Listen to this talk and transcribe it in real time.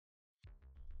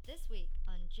This week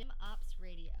on Gym Ops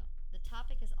Radio, the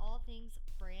topic is all things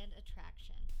brand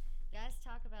attraction. Guys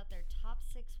talk about their top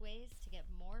 6 ways to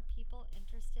get more people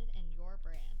interested in your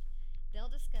brand. They'll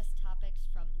discuss topics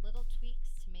from little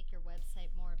tweaks to make your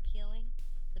website more appealing,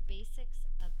 the basics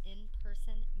of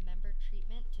in-person member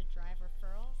treatment to drive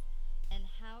referrals, and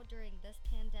how during this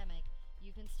pandemic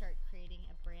you can start creating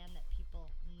a brand that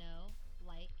people know,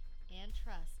 like, and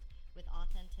trust with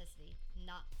authenticity,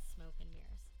 not smoke and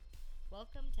mirrors.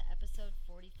 Welcome to episode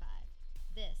 45.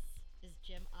 This is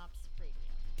Gym Ops Radio.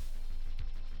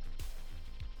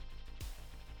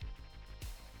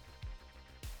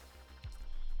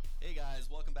 Hey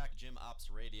guys, welcome back to Gym Ops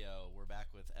Radio. We're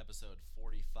back with episode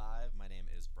 45. My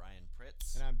name is Brian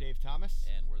Pritz. And I'm Dave Thomas.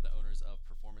 And we're the owners of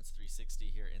Performance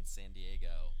 360 here in San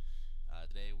Diego.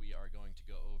 Today we are going to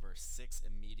go over 6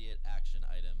 immediate action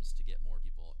items to get more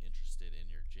people interested in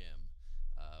your gym,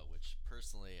 which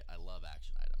personally, I love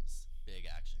action items. Big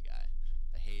action guy.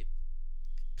 I hate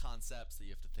concepts that you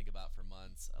have to think about for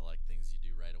months. I like things you do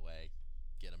right away.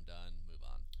 Get them done, move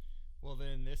on. Well,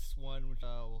 then this one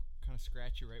will kind of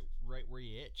scratch you right where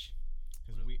you itch.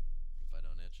 What if I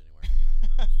don't itch anywhere?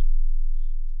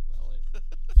 Well, it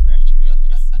scratch you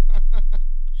anyways.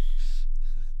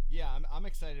 Yeah, I'm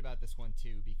excited about this one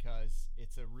too because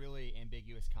it's a really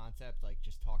ambiguous concept, like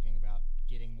just talking about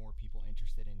getting more people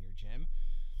interested in your gym.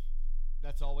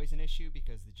 That's always an issue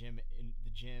because the gym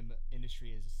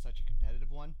industry is such a competitive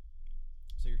one.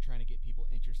 So you're trying to get people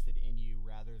interested in you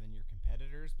rather than your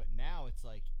competitors. But now it's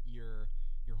like your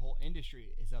whole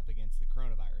industry is up against the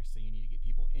coronavirus. So you need to get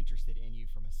people interested in you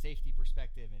from a safety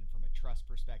perspective and from a trust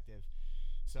perspective.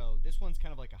 So this one's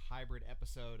kind of like a hybrid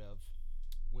episode of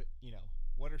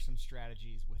what are some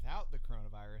strategies without the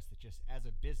coronavirus that just as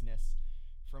a business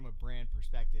from a brand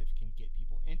perspective can get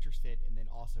people interested, and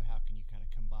then also how can you kind of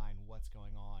combine what's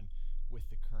going on with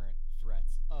the current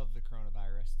threats of the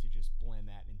coronavirus to just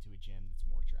blend that into a gym that's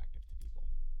more attractive to people.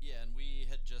 Yeah, and we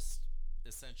had just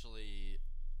essentially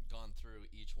gone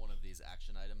through each one of these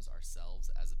action items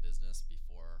ourselves as a business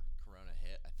before Corona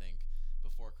hit. I think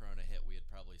before Corona hit, we had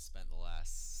probably spent the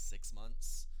last 6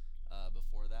 months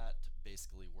before that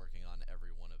basically working on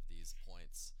every one of these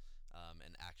points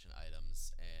and action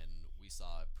items, and we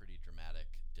saw a pretty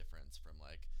dramatic difference from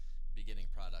like beginning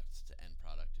product to end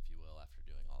product, if you will, after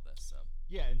doing all this. So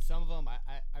yeah, and some of them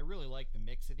I really like the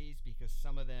mix of these because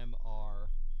some of them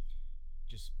are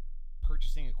just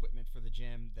purchasing equipment for the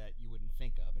gym that you wouldn't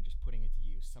think of and just putting it to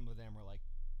use. Some of them are like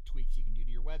tweaks you can do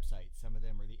to your website. Some of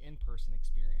them are the in-person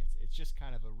experience. It's just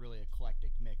kind of a really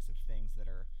eclectic mix of things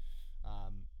that are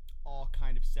all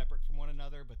kind of separate from one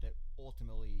another, but that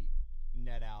ultimately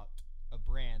net out a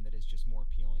brand that is just more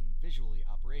appealing visually,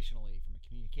 operationally, from a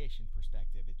communication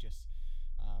perspective. It just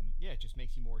it just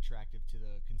makes you more attractive to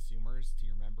the consumers, to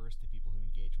your members, to people who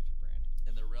engage with your brand.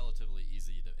 And they're relatively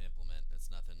easy to implement. It's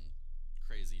nothing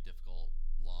crazy, difficult,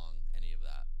 long, any of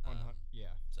that.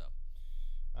 Yeah. So.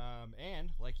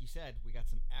 And like you said, we got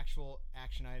some actual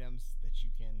action items that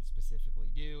you can specifically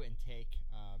do and take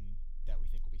that we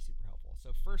think will be super helpful.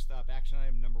 So first up, action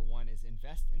item number 1 is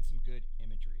invest in some good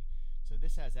imagery. So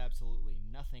this has absolutely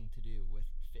nothing to do with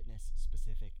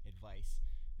fitness-specific advice.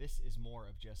 This is more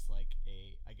of just like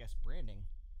a, branding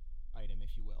item,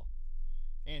 if you will.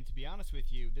 And to be honest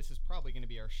with you, this is probably going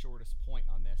to be our shortest point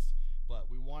on this,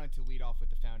 but we wanted to lead off with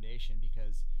the foundation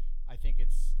because I think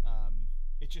it's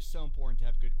just so important to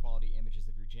have good quality images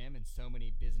of your gym, and so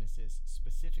many businesses,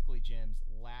 specifically gyms,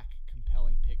 lack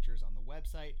compelling pictures on the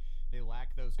website. They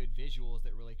lack those good visuals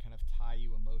that really kind of tie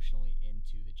you emotionally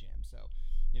into the gym. So,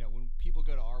 when people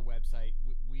go to our website,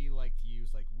 we like to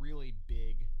use like really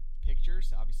big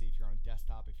pictures. Obviously, if you're on a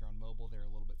desktop, if you're on mobile, they're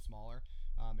a little bit smaller.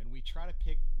 And we try to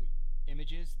pick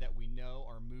images that we know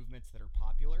are movements that are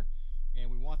popular, and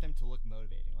we want them to look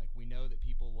motivating. Like, we know that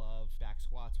people love back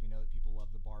squats, we know that people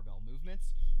love the barbell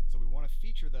movements, so we want to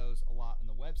feature those a lot on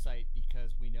the website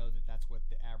because we know that that's what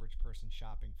the average person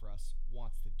shopping for us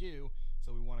wants to do,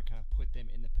 so we want to kind of put them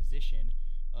in the position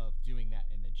of doing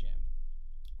that in the gym.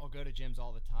 I'll go to gyms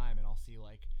all the time and I'll see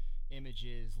like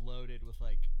images loaded with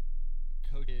like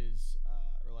coaches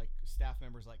or like staff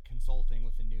members like consulting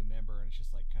with a new member, and it's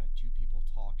just like kind of 2 people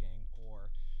talking,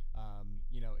 or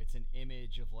it's an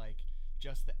image of like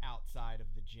just the outside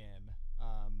of the gym,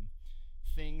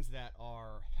 things that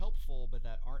are helpful but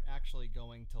that aren't actually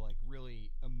going to like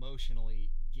really emotionally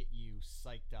get you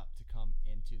psyched up to come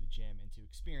into the gym and to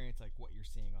experience like what you're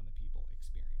seeing on the people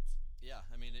experience. Yeah,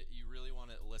 I mean, you really want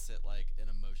to elicit like an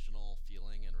emotional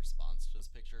feeling in response to those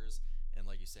pictures, and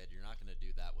like you said, you're not going to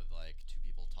do that with like 2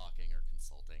 people talking or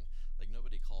consulting. Like,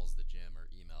 nobody calls the gym or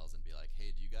emails and be like,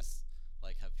 hey, do you guys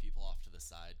like have people off to the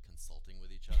side consulting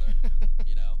with each other.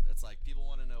 It's like people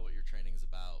want to know what your training is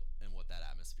about and what that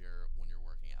atmosphere when you're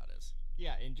working out is.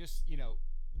 Yeah, and just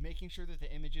making sure that the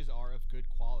images are of good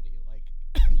quality. Like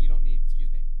you don't need,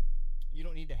 excuse me, you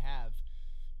don't need to have,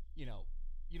 you know,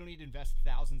 you don't need to invest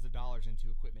thousands of dollars into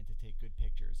equipment to take good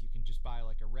pictures. You can just buy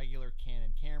like a regular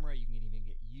Canon camera. You can even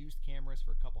get used cameras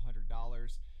for a couple $100.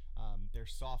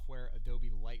 There's software, Adobe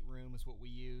Lightroom is what we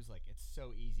use. Like it's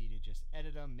so easy to just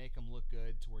edit them, make them look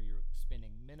good to where you're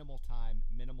spending minimal time,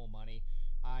 minimal money.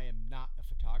 I am not a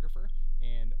photographer,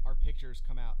 and our pictures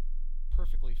come out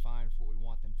perfectly fine for what we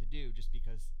want them to do, just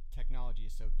because technology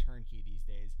is so turnkey these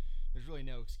days. There's really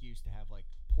no excuse to have like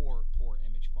poor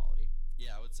image quality.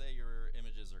 Yeah, I would say your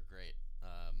images are great.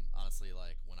 Honestly,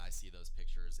 like when I see those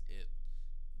pictures,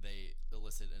 they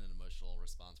elicit an emotional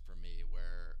response from me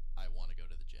where I want to go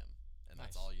to the gym, and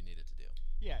that's Nice. all you needed to do.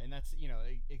 Yeah, and that's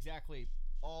exactly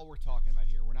all we're talking about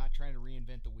here. We're not trying to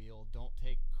reinvent the wheel. Don't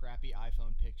take crappy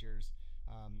iPhone pictures.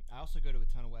 I also go to a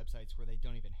ton of websites where they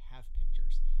don't even have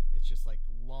pictures. It's just like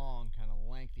long, kind of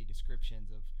lengthy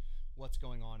descriptions of what's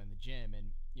going on in the gym,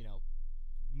 and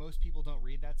most people don't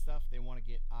read that stuff. They want to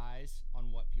get eyes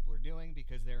on what people are doing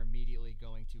because they're immediately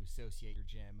going to associate your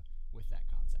gym with that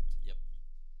concept. Yep.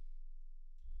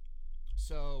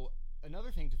 So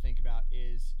another thing to think about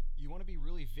is you want to be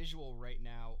really visual right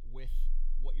now with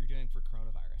what you're doing for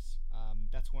coronavirus.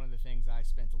 That's one of the things I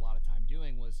spent a lot of time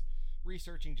doing was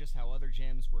researching just how other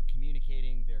gyms were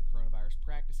communicating their coronavirus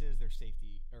practices, their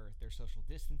safety or their social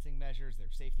distancing measures,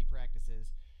 their safety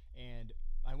practices. And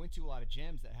I went to a lot of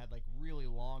gyms that had like really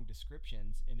long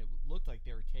descriptions, and it looked like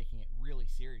they were taking it really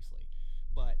seriously.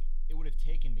 But it would have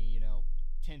taken me,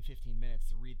 10, 15 minutes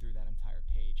to read through that entire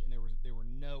page, and there were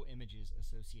no images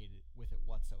associated with it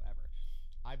whatsoever.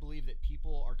 I believe that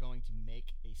people are going to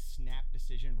make a snap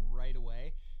decision right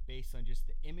away based on just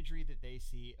the imagery that they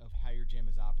see of how your gym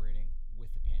is operating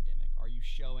with the pandemic. Are you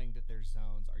showing that there's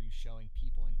zones? Are you showing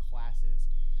people in classes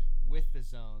with the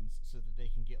zones so that they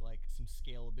can get like some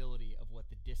scalability of what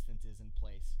the distance is in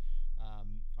place?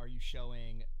 Are you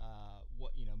showing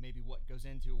maybe what goes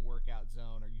into a workout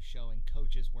zone? Are you showing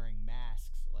coaches wearing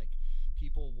masks? Like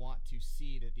people want to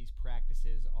see that these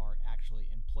practices are actually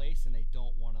in place, and they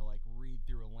don't want to like read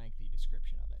through a lengthy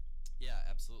description of it. Yeah,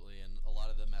 absolutely. And a lot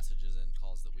of the messages and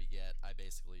calls that we get, I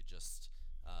basically just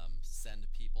send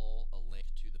people a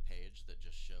link to the page that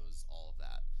just shows all of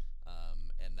that.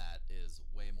 And that is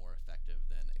way more effective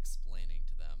than explaining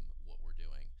to them what we're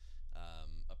doing.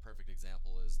 A perfect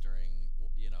example is during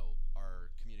our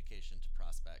communication to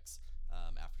prospects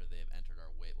after they've entered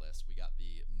our wait list. We got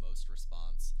the most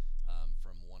response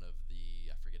from one of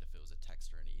the, I forget if it was a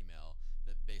text or an email,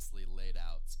 that basically laid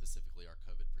out specifically our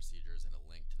COVID procedures and a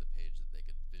link to the page that they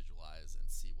could visualize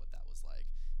and see what that was like.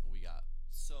 And we got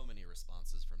so many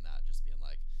responses from that, just being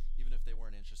like, even if they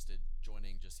weren't interested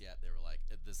joining just yet, they were like,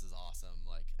 this is awesome.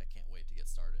 Like, I can't wait to get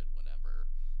started whenever,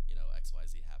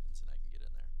 XYZ happens and I can get in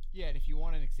there. Yeah, and if you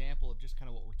want an example of just kind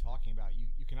of what we're talking about, you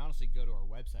can honestly go to our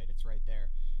website. It's right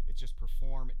there. It's just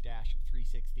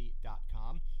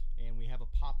perform-360.com, and we have a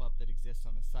pop-up that exists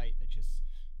on the site that just,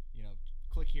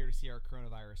 click here to see our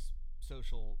coronavirus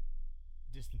social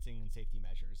distancing and safety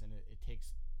measures, and it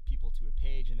takes people to a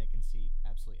page, and they can see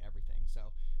absolutely everything.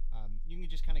 So you can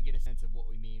just kind of get a sense of what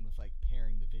we mean with like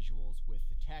pairing the visuals with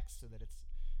the text so that it's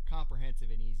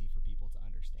comprehensive and easy for people to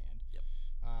understand. Yep.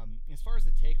 As far as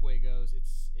the takeaway goes,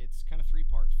 it's kind of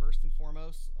three-part. First and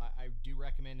foremost, I do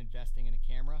recommend investing in a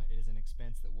camera. It is an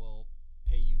expense that will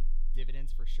pay you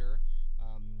dividends for sure.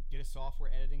 Get a software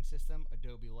editing system,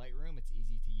 Adobe Lightroom. It's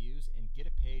easy to use, and get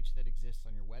a page that exists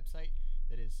on your website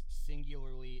that is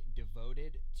singularly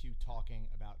devoted to talking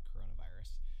about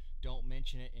coronavirus. Don't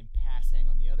mention it in passing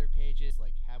on the other pages.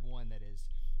 Like, have one that is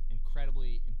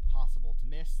incredibly impossible to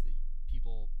miss, that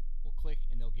people will click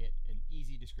and they'll get an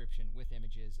easy description with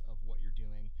images of what you're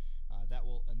doing. That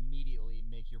will immediately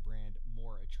make your brand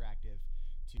more attractive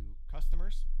to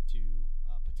customers, to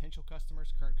potential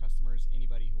customers, current customers,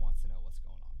 anybody who wants to know what's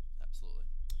going on. Absolutely.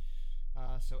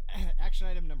 So action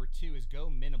item number 2 is go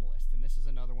minimalist, and this is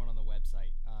another one on the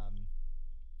website.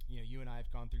 You and I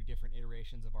have gone through different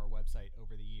iterations of our website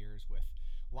over the years with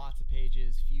lots of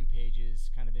pages, few pages,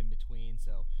 kind of in between.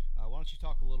 So why don't you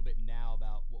talk a little bit now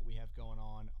about what we have going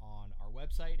on our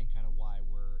website and kind of why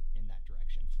we're in that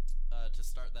direction. To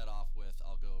start that off with,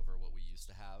 I'll go over what we used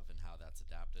to have and how that's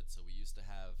adapted. So we used to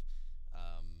have,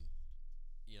 I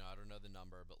don't know the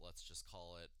number, but let's just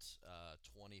call it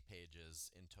 20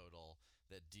 pages in total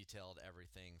that detailed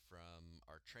everything from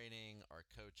our training, our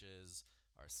coaches,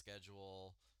 our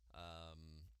schedule,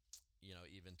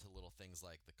 even to little things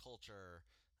like the culture,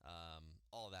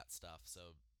 all that stuff.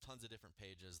 So tons of different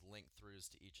pages, link throughs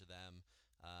to each of them.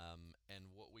 And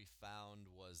what we found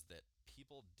was that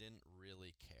people didn't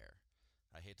really care.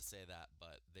 I hate to say that,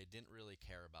 but they didn't really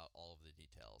care about all of the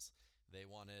details. They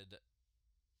wanted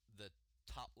the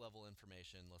top level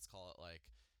information, let's call it like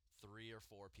 3 or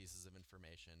 4 pieces of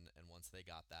information, and once they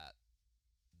got that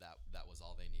was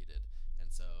all they needed.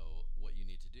 And so what you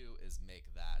need to do is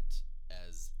make that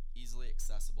as easily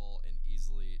accessible and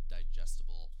easily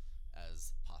digestible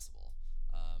as possible.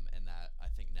 And that, I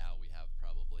think now we have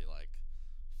probably like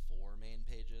 4 main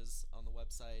pages on the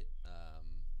website,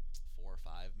 4 or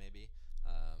 5 maybe,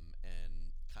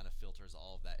 and kind of filters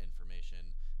all of that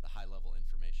information, the high level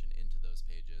information, into those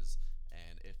pages.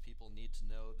 And if people need to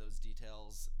know those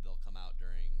details, they'll come out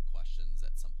during questions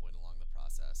at some point along the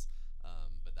process.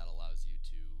 But that allows you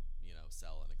to,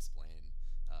 sell and explain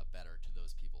better to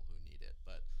those people who need it.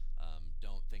 But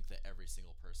don't think that every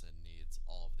single person needs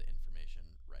all of the information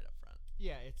right up front.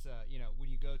 Yeah, it's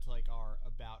when you go to like our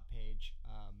about page,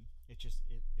 it's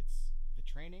the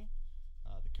training,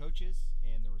 the coaches,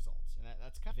 and the results, and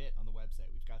that's kind of it on the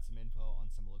website. We've got some info on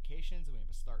some locations, and we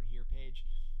have a start here page,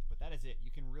 but that is it.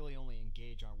 You can really only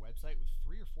engage our website with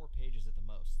 3 or 4 pages at the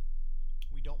most.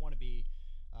 We don't want to be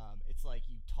it's like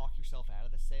you talk yourself out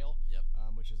of the sale, Yep.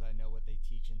 Which is, I know, what they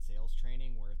teach in sales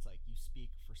training, where it's like you speak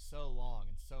for so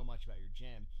long and so much about your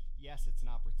gym. Yes, it's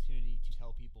an opportunity to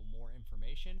tell people more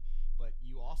information, but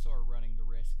you also are running the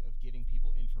risk of giving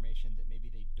people information that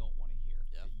maybe they don't want to hear,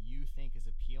 Yep. that you think is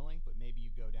appealing, but maybe you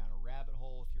go down a rabbit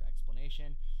hole with your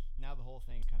explanation. Now the whole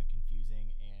thing's kind of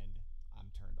confusing, and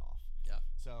I'm turned off. Yeah.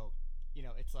 So,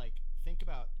 it's like think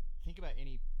about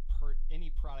any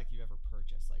product you've ever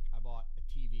purchased. Like, I bought a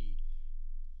TV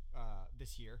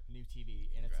this year, a new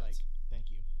TV, and Congrats. it's like, thank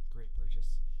you, great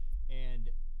purchase. And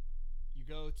you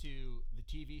go to the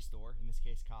TV store, in this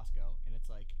case Costco, and it's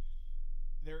like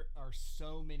there are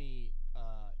so many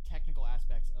technical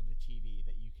aspects of the TV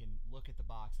that you can look at the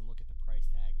box and look at the price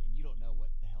tag, and you don't know what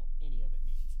the hell any of it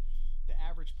means. The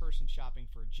average person shopping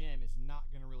for a gym is not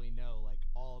going to really know like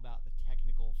all about the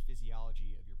technical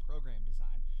physiology of your program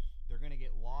design. They're going to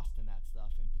get lost in that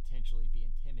stuff and potentially be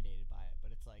intimidated by it.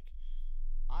 But it's like,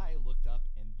 I looked up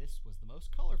and this was the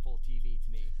most colorful TV to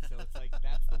me. So it's like,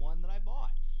 that's the one that I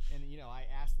bought. And, I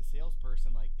asked the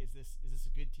salesperson, like, is this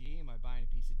a good TV? Am I buying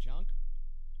a piece of junk?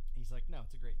 He's like, no,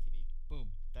 it's a great TV.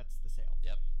 Boom, that's the sale.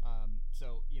 Yep.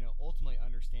 So, ultimately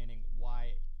understanding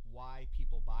why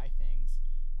people buy things.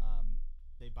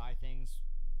 They buy things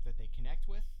that they connect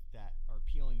with, that are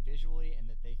appealing visually, and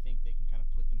that they think they can kind of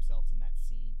put themselves in that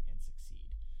scene and succeed.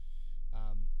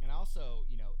 And also,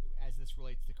 as this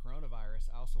relates to coronavirus,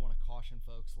 I also want to caution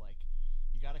folks, like,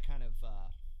 you got to kind of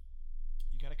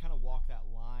walk that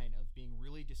line of being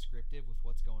really descriptive with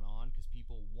what's going on, because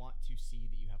people want to see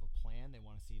that you have a plan. They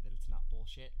want to see that it's not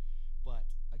bullshit. But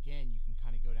again, you can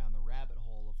kind of go down the rabbit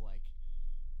hole of like,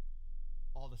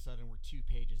 all of a sudden we're 2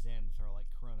 pages in with our like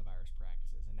coronavirus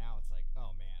practices, and now it's like,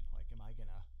 oh man, like,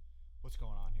 what's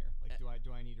going on here? Like, do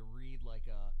I need to read like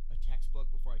a textbook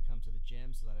before I come to the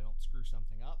gym so that I don't screw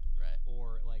something up? Right.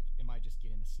 Or like, am I just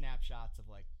getting the snapshots of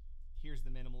like, here's the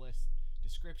minimalist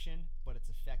description, but it's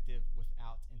effective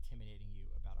without intimidating you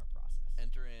about our process?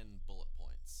 Enter in bullet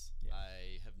points. Yeah.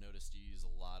 I have noticed you use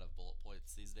a lot of bullet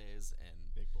points these days,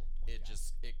 and Big bullet point.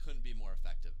 it couldn't be more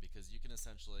effective, because you can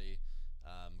essentially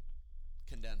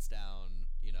condense down,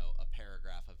 a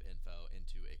paragraph of info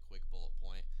into a quick bullet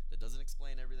point that doesn't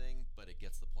explain everything, but it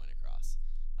gets the point across.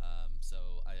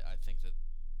 So I think that,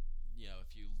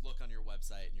 if you look on your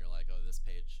website and you're like, oh, this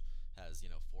page has,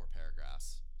 4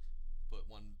 paragraphs, put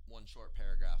one short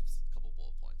paragraph, a couple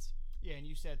bullet points. Yeah, and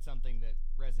you said something that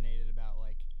resonated about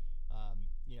like,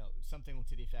 something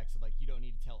to the effects of like, you don't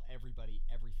need to tell everybody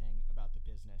everything about the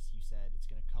business. You said it's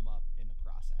going to come up in the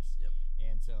process. Yep.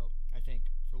 And so I think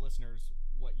for listeners,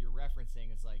 what you're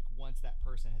referencing is like, once that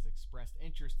person has expressed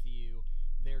interest to you,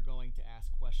 they're going to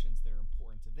ask questions that are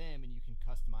important to them, and you can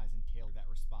customize and tailor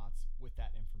that response with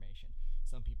that information.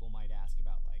 Some people might ask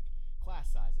about like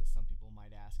class sizes. Some people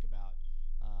might ask about,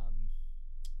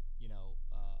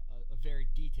 a very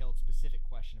detailed, specific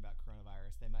question about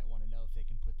coronavirus. They might want to know if they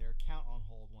can put their account on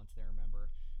hold once they're a member.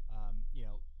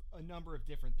 A number of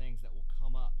different things that will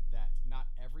come up that not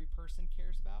every person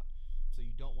cares about. So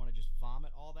you don't want to just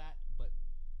vomit all that, but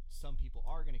some people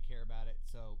are going to care about it.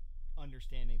 So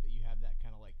understanding that you have that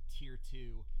kind of like tier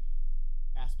 2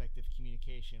 aspect of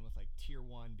communication, with like tier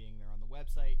 1 being there on the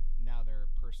website, now they're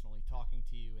personally talking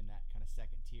to you in that kind of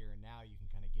second tier, and now you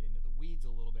can kind of get into the weeds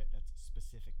a little bit that's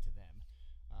specific to them,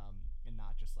 and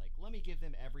not just like, let me give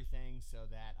them everything so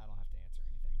that I don't have to answer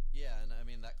anything. Yeah, and I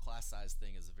mean that class size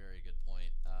thing is a very good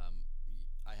point.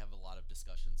 I have a lot of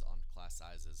discussions on class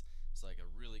sizes. So like a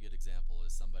really good example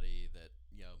is somebody that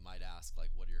might ask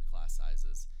like, "What are your class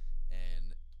sizes?"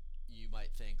 And you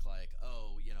might think like,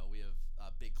 "Oh, we have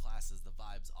big classes. The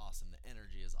vibe's awesome. The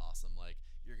energy is awesome. Like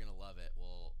you're gonna love it."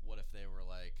 Well, what if they were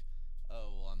like,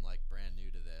 "Oh, well, I'm like brand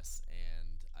new to this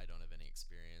and I don't have any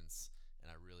experience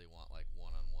and I really want like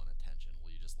one-on-one attention."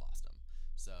 Well, you just lost them.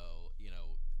 So,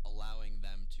 allowing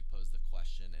them to pose the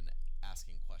question and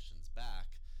asking questions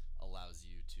back allows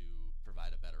you to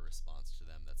provide a better response to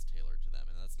them that's tailored to them.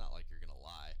 And that's not like you're going to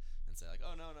lie and say, like,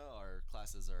 "Oh, no, no, our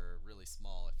classes are really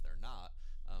small," if they're not.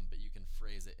 But you can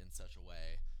phrase it in such a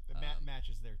way That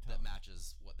matches their tone. that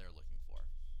matches what they're looking for.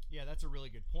 Yeah, that's a really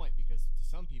good point, because to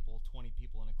some people, 20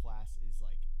 people in a class is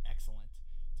like excellent.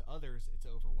 To others, it's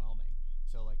overwhelming.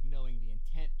 So like knowing the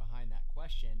intent behind that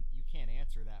question, you can't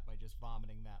answer that by just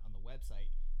vomiting that on the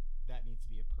website. That needs to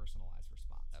be a personalized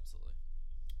response. Absolutely.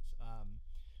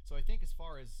 So I think as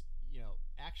far as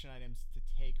action items to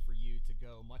take for you to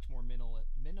go much more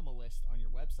minimalist on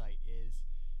your website is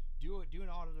do an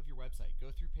audit of your website.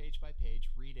 Go through page by page,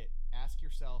 read it, ask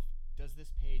yourself, does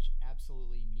this page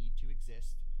absolutely need to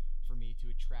exist for me to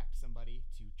attract somebody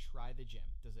to try the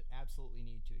gym? Does it absolutely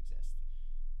need to exist?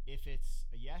 If it's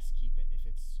a yes, keep it. If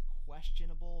it's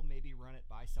questionable, maybe run it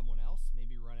by someone else.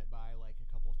 Maybe run it by like a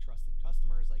couple of trusted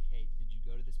customers. Like, "Hey, did you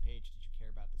go to this page? Did you care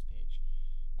about this page?"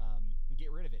 And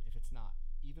get rid of it if it's not.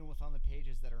 Even with on the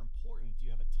pages that are important, do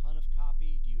you have a ton of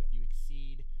copy? Do you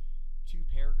exceed 2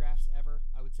 paragraphs ever?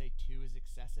 I would say 2 is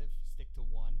excessive. Stick to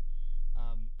 1.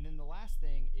 And then the last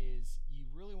thing is you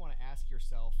really want to ask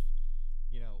yourself,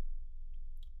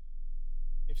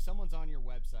 if someone's on your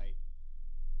website,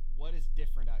 what is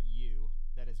different about you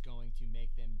that is going to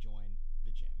make them join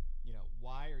the gym?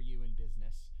 Why are you in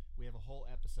business? We have a whole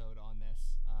episode on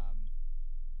this.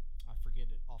 I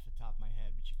forget it off the top of my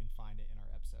head, but you can find it in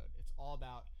our episode. It's all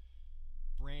about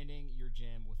branding your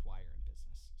gym with why you're in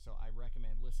business. So I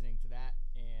recommend listening to that,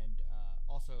 and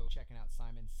also checking out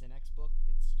Simon Sinek's book.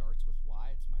 It starts with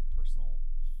why. It's my personal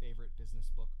favorite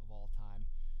business book of all time.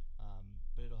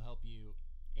 But it'll help you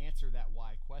answer that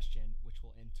why question, which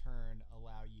will in turn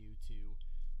allow you to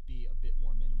be a bit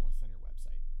more minimalist on your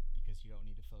website, because you don't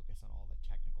need to focus on all the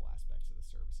technical aspects of the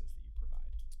services that you provide.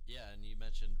 Yeah, and you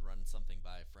mentioned run something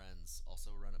by friends.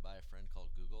 Also run it by a friend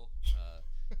called Google.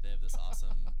 They have this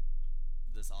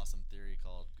awesome theory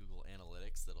called Google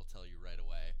Analytics that'll tell you right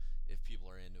away if people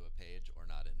are into a page or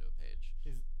not into a page.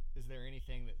 Is there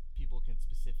anything that people can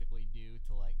specifically do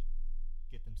to like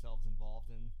get themselves involved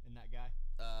in that guy?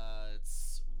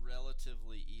 It's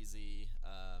relatively easy.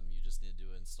 You just need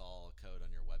to install a code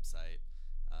on your website.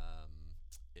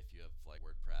 If you have like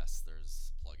WordPress,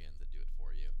 there's plugins that do it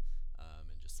for you.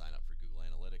 And just sign up for Google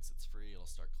Analytics. It's free. It'll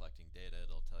start collecting data.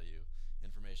 It'll tell you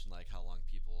information like how long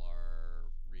people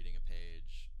are reading a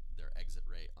page, their exit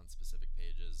rate on specific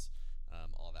pages,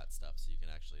 all that stuff. So you can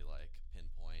actually like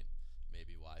pinpoint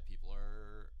maybe why people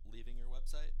are leaving your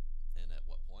website and at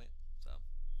what point. So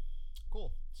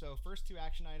cool. So first 2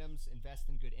 action items: invest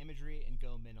in good imagery and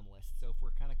go minimalist. So if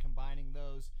we're kind of combining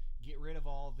those, get rid of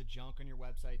all the junk on your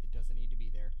website that doesn't need to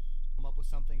be there. Come up with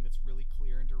something that's really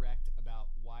clear and direct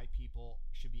about why people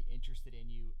should be interested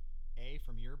in you, A,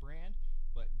 from your brand,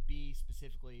 but B,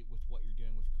 specifically with what you're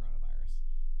doing with coronavirus.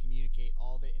 Communicate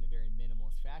all of it in a very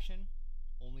minimalist fashion.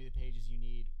 Only the pages you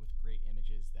need with great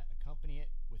images that accompany it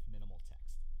with minimal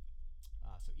text.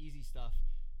 So easy stuff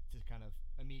to kind of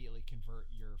immediately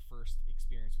convert your first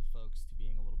experience with folks to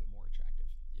being a little bit more attractive.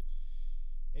 Yep.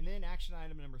 And then action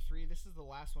item number 3, this is the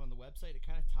last one on the website. It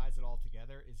kind of ties it all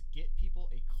together, is get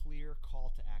people a clear call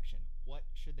to action. What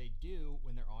should they do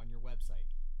when they're on your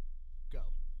website?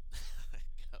 Go.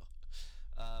 Go.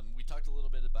 We talked a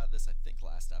little bit about this, I think,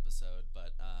 last episode,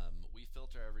 but we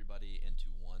filter everybody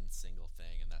into one single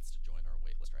thing, and that's to join our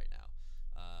waitlist right now.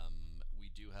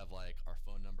 We do have like our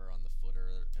phone number on the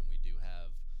footer, and we do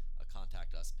have a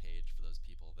contact us page for those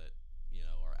people that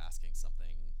are asking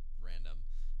something random.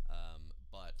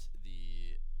 But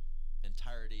the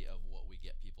entirety of what we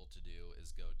get people to do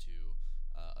is go to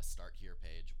a Start Here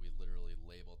page. We literally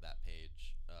labeled that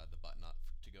page, the button up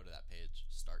to go to that page,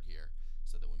 Start Here,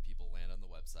 so that when people land on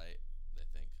the website, they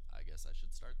think, I guess I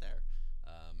should start there.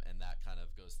 And that kind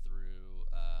of goes through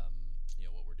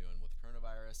what we're doing with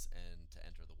coronavirus and to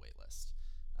enter the wait list.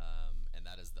 And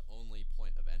that is the only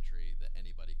point of entry that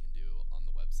anybody can do on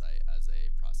the website as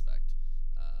a prospect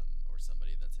or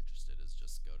somebody that's interested, is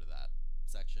just go to that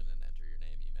section and enter your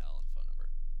name, email, and phone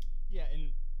number. Yeah,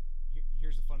 and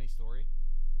here's a funny story.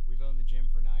 We've owned the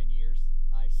gym for 9 years.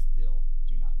 I still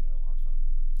do not know our phone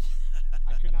number.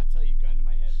 I could not tell you, gun to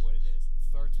my head, what it is. It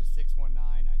starts with 619.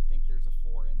 I think there's a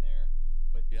 4 in there.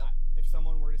 But Yep. if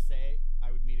someone were to say,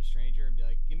 I would meet a stranger and be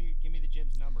like, give me the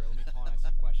gym's number. Let me call and ask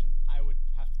you a question. I would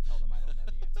have to tell them I don't know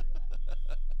the answer to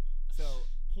that. So,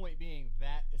 point being,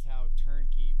 that is how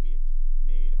turnkey we have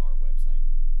made our website.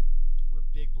 We're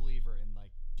a big believer in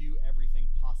like do everything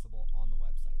possible on the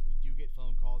website. We do get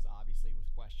phone calls, obviously, with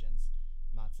questions.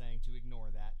 I'm not saying to ignore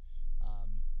that,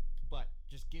 but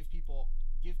just give people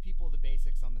the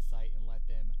basics on the site and let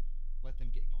them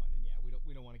get going. And yeah,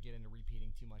 we don't want to get into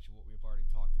repeating too much of what we've already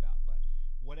talked about, but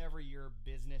whatever your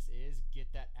business is,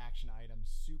 get that action item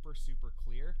super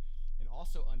clear, and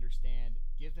also understand,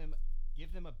 give them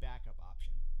a backup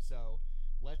option. So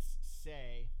let's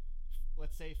say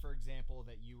for example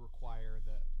that you require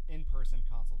the in-person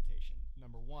consultation.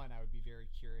 Number one, I would be very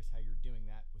curious how you're doing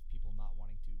that with people not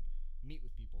wanting to meet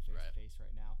with people face to face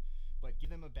right now. But give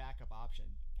them a backup option.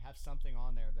 Have something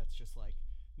on there that's just like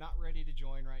not ready to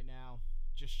join right now,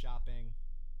 just shopping.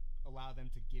 Allow them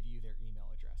to give you their email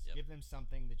address. Yep. Give them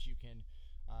something that you can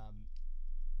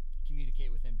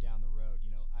communicate with them down the road. You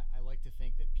know, I like to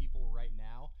think that people right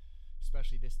now,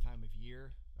 especially this time of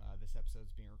year, this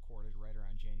episode's being recorded right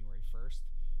around January 1st.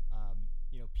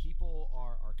 You know, people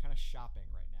are kind of shopping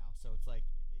right now. So it's like,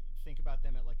 think about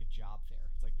them at like a job fair.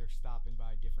 It's like they're stopping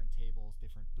by different tables,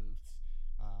 different booths.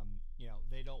 You know,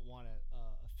 they don't want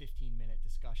a 15-minute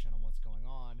discussion on what's going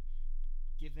on.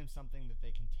 Give them something that they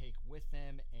can take with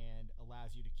them and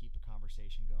allows you to keep a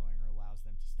conversation going, or allows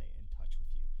them to stay in touch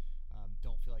with you.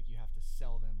 Don't feel like you have to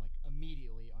sell them like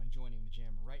immediately on joining the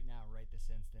gym right now, right this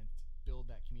instant. Build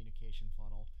that communication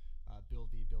funnel,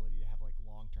 build the ability to have like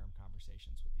long-term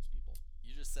conversations with these people.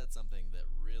 You just said something that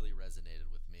really resonated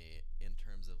with me in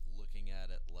terms of looking at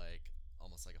it like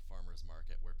almost like a farmer's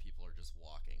market where people are just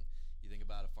walking. You think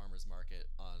about a farmer's market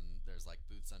there's like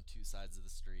booths on two sides of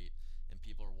the street and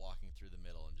people are walking through the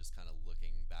middle and just kind of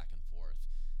looking back and forth.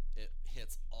 It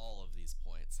hits all of these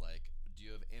points. Like, do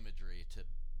you have imagery to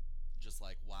just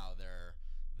like wow their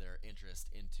interest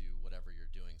into whatever you're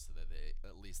doing so that they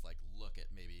at least like look at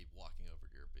maybe walking over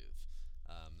to your booth?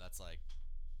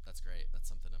 That's great. That's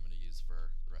something I'm going to use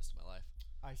for the rest of my life.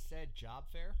 I said job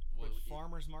fair, Well, but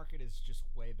farmer's market is just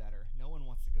way better. No one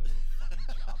wants to go to a fucking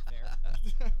job fair.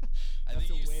 I That's think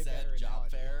a you way said better job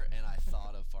analogy. fair and I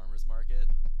thought of farmer's market.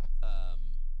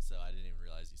 So I didn't even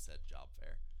realize you said job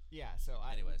fair. Yeah. So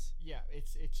Anyways.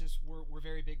 it's just we're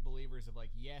very big believers of like,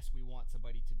 yes, we want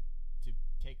somebody to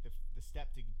take the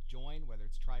step to join, whether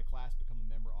it's try a class, become a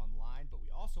member online, but we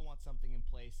also want something in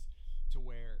place to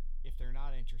where if they're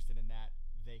not interested in that,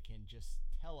 they can just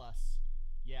tell us,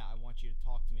 yeah, I want you to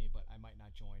talk to me, but I might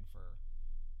not join for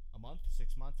a month,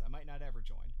 6 months. I might not ever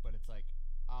join, but it's like,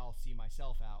 I'll see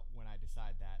myself out when I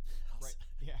decide that. Right.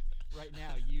 Yeah. Right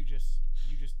now, you just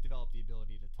develop the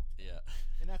ability to talk to them. Yeah.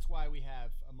 And that's why we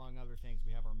have, among other things,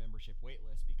 we have our membership wait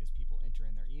list, because people enter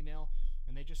in their email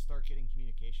and they just start getting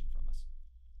communication from us.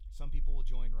 Some people will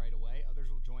join right away,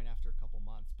 others will join after a couple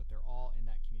months, but they're all in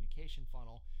that communication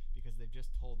funnel because they've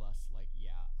just told us like,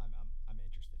 yeah, I'm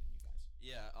interested in you guys.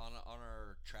 Yeah, on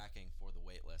our tracking for the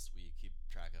wait list, we keep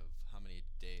track of how many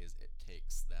days it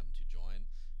takes them to join.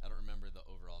 I don't remember the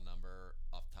overall number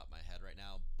off the top of my head right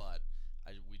now, but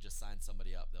we just signed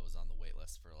somebody up that was on the wait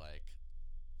list for like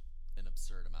an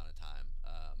absurd amount of time.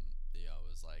 You know, it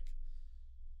was like,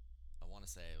 I want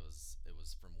to say it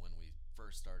was from when we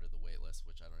first started the wait list,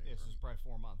 which I don't even This was remember. probably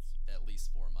 4 months. At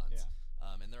least 4 months.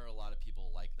 Yeah. And there are a lot of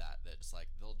people like that just like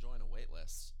they'll join a wait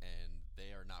list and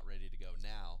they are not ready to go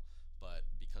now, but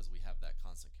because we have that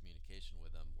constant communication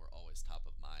with them, we're always top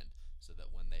of mind so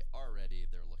that when they are ready,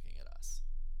 they're looking at us.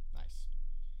 Nice.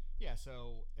 Yeah,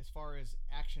 so as far as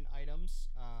action items,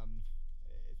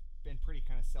 it's been pretty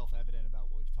kind of self-evident about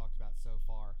what we've talked about so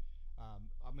far.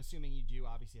 I'm assuming you do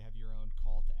obviously have your own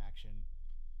call to action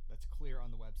that's clear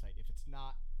on the website. If it's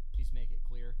not, please make it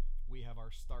clear. We have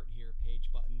our Start Here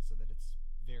page button so that it's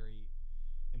very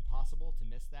impossible to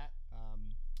miss that.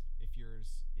 If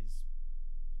yours is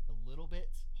a little bit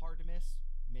hard to miss,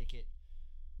 make it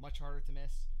much harder to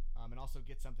miss. And also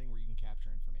get something where you can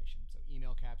capture information. So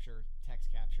email capture,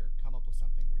 text capture, come up with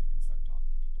something where you can start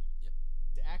talking to people. Yep.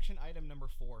 To action item number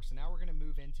 4. So now we're going to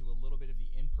move into a little bit of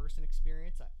the in-person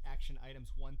experience. Action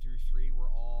items 1 through 3 were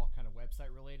all kind of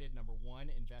website related. Number 1,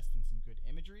 invest in some good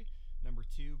imagery. Number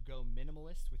 2, go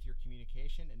minimalist with your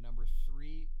communication. And number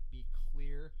 3, be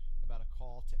clear about a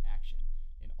call to action.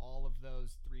 In all of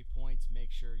those 3 points, make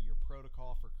sure your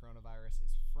protocol for coronavirus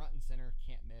is front and center,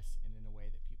 can't miss, and in a way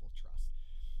that people trust.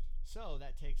 So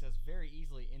that takes us very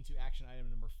easily into action item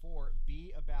number 4,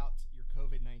 be about your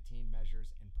COVID-19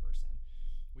 measures in person.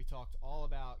 We talked all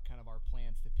about kind of our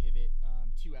plans to pivot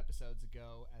 2 episodes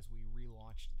ago as we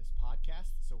relaunched this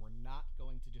podcast. So we're not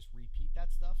going to just repeat that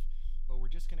stuff, but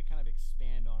we're just going to kind of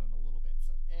expand on it a little bit.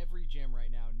 So every gym right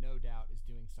now, no doubt, is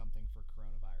doing something for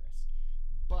coronavirus.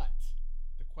 But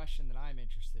the question that I'm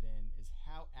interested in is,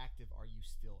 how active are you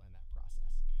still in that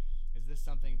process? Is this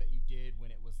something that you did when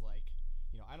it was like,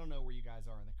 I don't know where you guys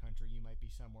are in the country. You might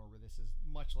be somewhere where this is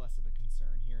much less of a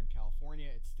concern. Here in California,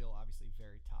 it's still obviously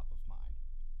very top of mind.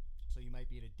 So you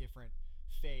might be at a different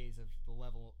phase of the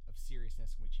level of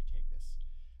seriousness in which you take this.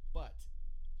 But,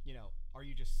 are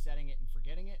you just setting it and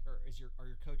forgetting it, or are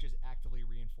your coaches actively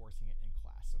reinforcing it in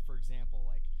class? So for example,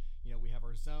 we have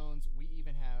our zones. We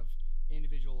even have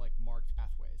individual marked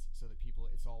pathways so that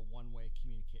it's all one-way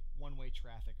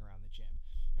traffic around the gym.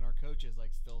 And our coaches,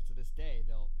 still to this day,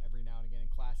 they'll every now and again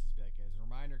in classes be like, as a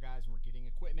reminder, guys, when we're getting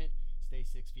equipment, stay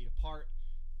 6 feet apart,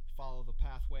 follow the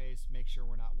pathways, make sure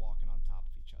we're not walking on top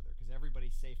of each other, because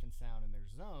everybody's safe and sound in their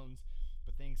zones,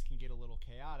 but things can get a little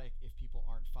chaotic if people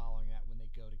aren't following that when they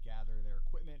go to gather their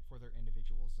equipment for their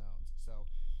individual zones.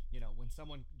 So, when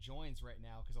someone joins right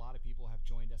now, because a lot of people have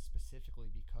joined us specifically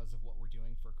because of what we're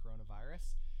doing for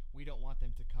coronavirus, we don't want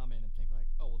them to come in and think like,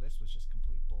 oh, well, this was just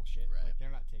complete bullshit. Right.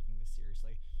 They're not taking this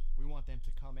seriously. We want them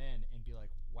to come in and be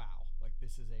like, wow,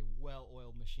 this is a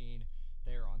well-oiled machine.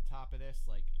 They're on top of this.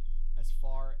 As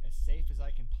far as safe as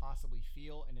I can possibly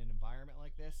feel in an environment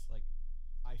like this,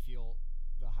 I feel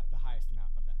the highest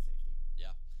amount of that safety.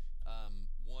 Yeah.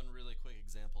 One really quick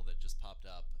example that just popped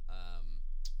up.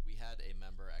 We had a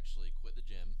member actually quit the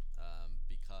gym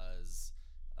because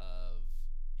of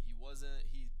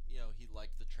he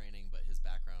liked the training, but his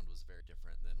background was very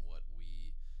different than what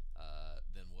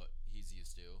he's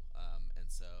used to. And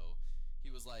so he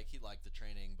was he liked the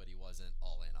training, but he wasn't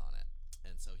all in on it.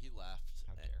 And so he left.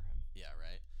 How dare him? Yeah,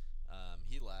 right.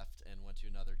 He left and went to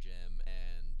another gym,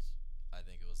 and I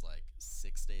think it was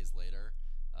 6 days later,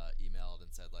 emailed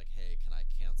and said hey, can I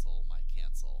cancel my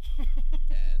cancel?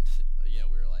 And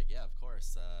we were like, yeah, of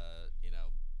course.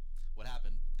 What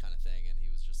happened kind of thing. And he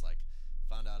was just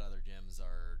found out other gyms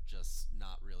are just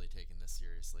not really taking this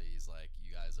seriously. He's like,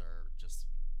 you guys are just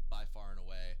by far and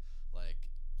away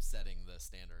setting the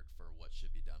standard for what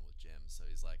should be done with gyms. So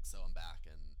he's like, so I'm back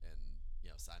and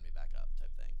sign me back up type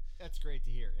thing. That's great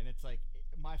to hear. And it's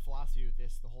my philosophy with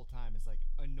this the whole time is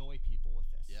annoy people with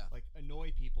this. Yeah. Annoy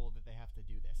people that they have to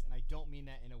do this. And I don't mean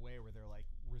that in a way where they're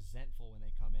resentful when they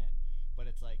come in, but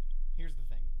it's here's the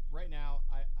thing. Right now,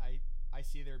 I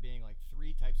see there being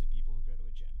 3 types of people who go to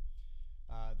a gym.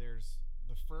 There's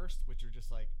the first, which are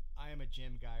just I am a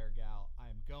gym guy or gal.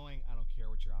 I am going. I don't care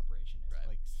what your operation is.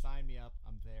 Right. Sign me up.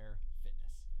 I'm there.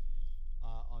 Fitness.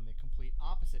 On the complete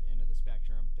opposite end of the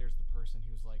spectrum, there's the person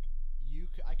who's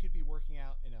I could be working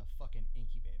out in a fucking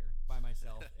incubator by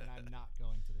myself, and I'm not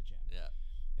going to the gym. Yeah.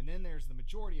 And then there's the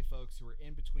majority of folks who are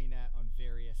in between that on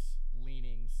various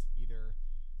leanings, either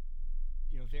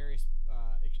various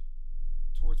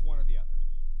towards one or the other.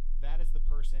 That is the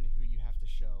person who you have to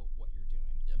show what you're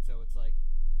doing. Yep. And so it's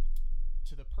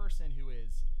to the person who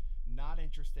is not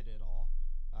interested at all,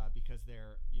 because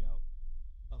they're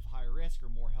of higher risk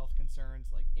or more health concerns,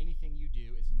 anything you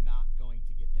do is not going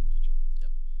to get them to join.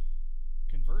 Yep.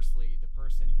 Conversely, the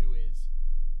person who is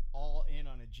all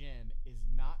in on a gym is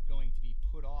not going to be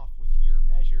put off with your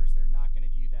measures. They're not going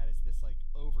to view that as this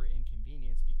over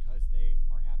inconvenience because they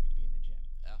are happy to be in the gym.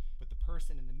 Yeah. But the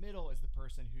person in the middle is the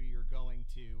person who you're going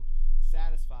to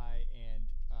satisfy and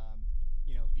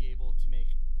be able to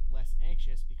make less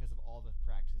anxious because of all the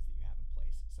practices that you have in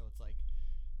place. So it's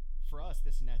for us,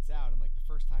 this nets out, and the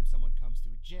first time someone comes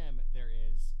to a gym, there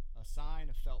is a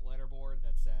sign, a felt letterboard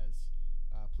that says,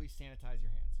 please sanitize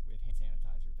your hands. We have hand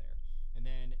sanitizer there. And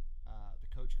then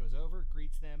the coach goes over,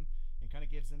 greets them, and kind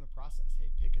of gives them the process.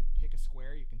 Hey, pick a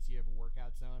square. You can see you have a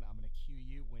workout zone. I'm going to cue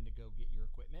you when to go get your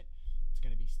equipment. It's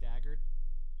going to be staggered.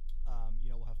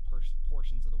 We'll have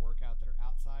portions of the workout that are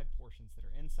outside, portions that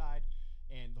are inside,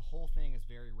 and the whole thing is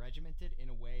very regimented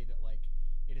in a way that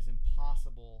it is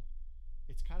impossible.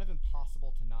 It's kind of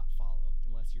impossible to not follow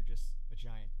unless you're just a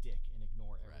giant dick and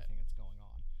ignore everything that's going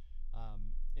on.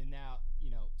 And now,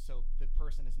 so the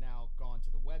person has now gone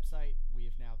to the website. We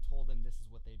have now told them this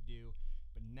is what they do,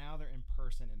 but now they're in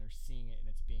person and they're seeing it and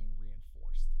it's being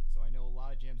reinforced. So I know a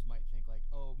lot of gyms might think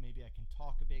oh, maybe I can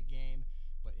talk a big game,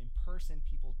 but in person,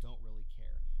 people don't really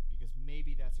care because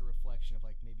maybe that's a reflection of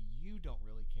maybe you don't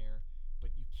really care,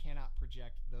 but you cannot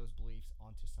project those beliefs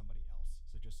onto somebody else.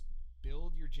 So just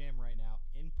build your gym right now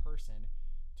in person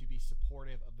to be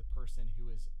supportive of the person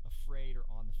who is afraid or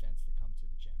on the fence to come to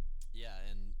the gym. Yeah,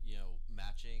 and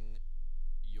matching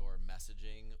your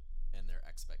messaging and their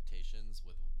expectations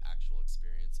with actual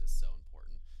experience is so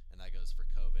important. And that goes for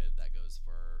COVID, that goes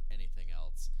for anything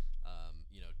else.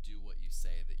 Do what you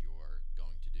say that you're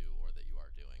going to do or that you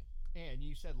are doing. And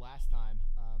you said last time,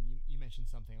 you mentioned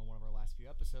something on one of our last few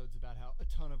episodes about how a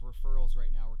ton of referrals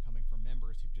right now are coming from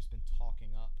members who've just been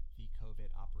talking up the COVID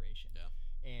operation. Yeah.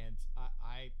 And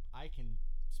I can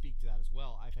speak to that as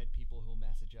well. I've had people who'll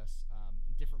message us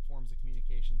different forms of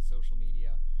communication, social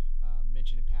media,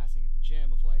 mention in passing at the gym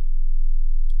of like,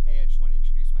 hey, I just want to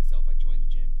introduce myself. I joined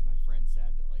the gym because my friend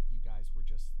said that like you guys were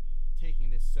just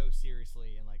taking this so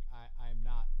seriously, and like I'm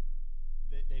not.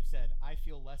 They've said I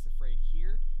feel less afraid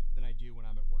here than I do when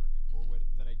I'm at work, or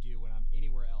that I do when I'm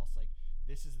anywhere else. Like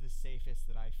this is the safest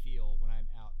that I feel when I'm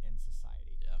out in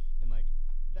society. Yeah. And like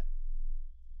that,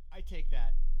 I take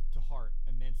that to heart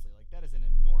immensely. Like that is an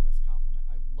enormous compliment.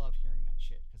 I love hearing that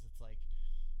shit because it's like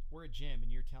we're a gym and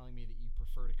you're telling me that you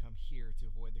prefer to come here to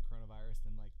avoid the coronavirus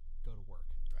than like go to work.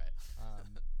 Right.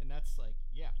 And that's like,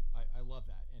 yeah, I love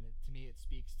that. And to me, it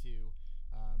speaks to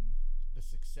the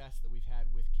success that we've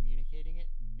had with communicating it.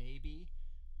 Maybe,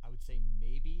 I would say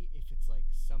maybe if it's like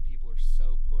some people are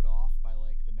so put off by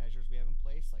like the measures we have in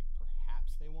place, like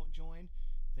perhaps they won't join,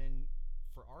 then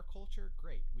for our culture,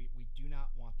 great. We do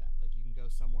not want that. Like you can go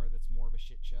somewhere that's more of a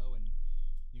shit show and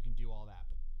you can do all that.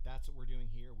 But that's what we're doing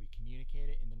here. We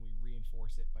communicate it and then we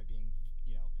reinforce it by being,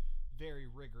 very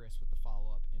rigorous with the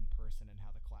follow-up in person and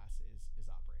how the class is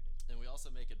operated. And we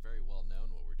also make it very well known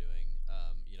what we're doing.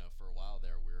 For a while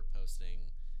there, we were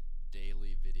posting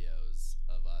daily videos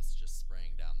of us just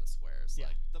spraying down the squares.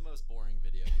 Yeah. Like the most boring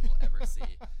video you will ever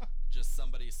see. Just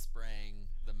somebody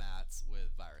spraying the mats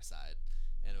with Viricide.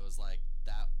 And it was like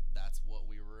that's what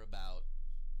we were about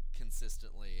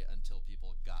consistently until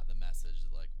people got the message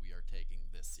that like we are taking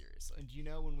this seriously. And do you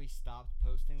know when we stopped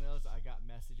posting those, I got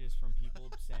messages from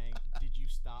people saying, did you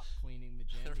stop cleaning the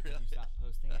gym because you stopped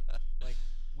posting it? Like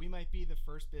we might be the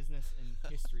first business in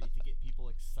history to get people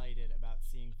excited about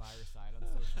seeing Viricide on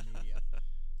social media.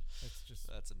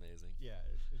 That's amazing. Yeah,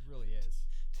 it really is.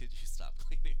 Did you stop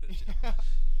cleaning the gym?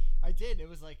 I did. It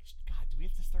was like, God, do we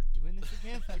have to start doing this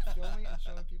again? Like filming and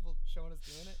showing us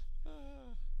doing it.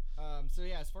 So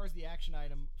yeah, as far as the action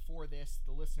item for this,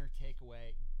 the listener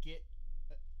takeaway: get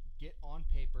on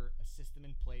paper a system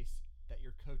in place that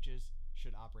your coaches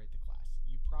should operate the class.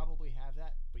 You probably have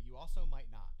that, but you also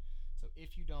might not. So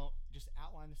if you don't, just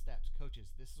outline the steps.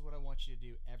 Coaches, this is what I want you to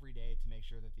do every day to make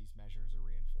sure that these measures are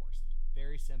reinforced.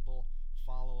 Very simple.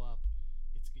 Follow up.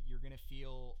 You're gonna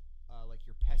feel like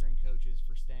you're pestering coaches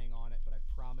for staying on it, but I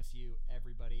promise you,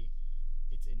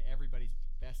 it's in everybody's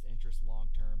best interest long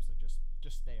term. So just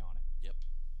stay on it. Yep.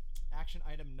 Action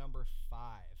item number 5.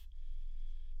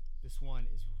 This one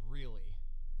is really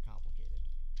complicated.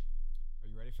 Are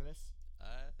you ready for this?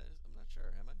 I'm not sure.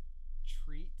 Am I?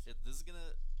 This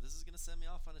is gonna send me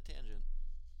off on a tangent.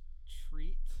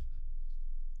 Treat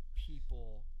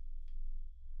people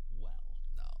well.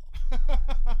 No.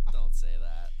 Don't say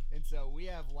that. And so we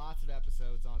have lots of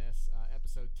episodes on this.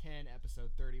 Episode 10,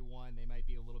 episode 31. They might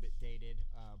be a little bit dated,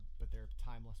 but they're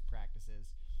timeless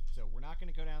practices. So we're not going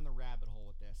to go down the rabbit hole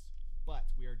with this, but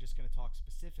we are just going to talk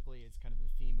specifically, it's kind of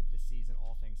the theme of this season,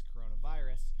 all things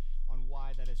coronavirus, on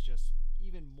why that is just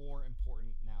even more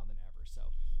important now than ever.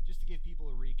 So just to give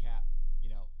people a recap,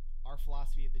 our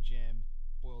philosophy at the gym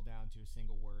boiled down to a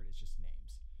single word. It's just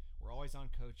names. We're always on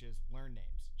coaches. Learn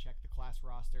names. Check the class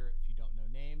roster. If you don't know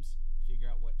names, figure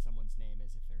out what someone's name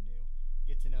is if they're new.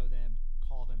 Get to know them.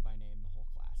 Call them by name the whole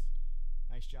class.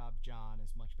 Nice job, John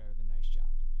is much better than nice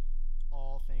job.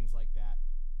 All things like that.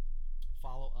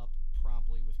 Follow up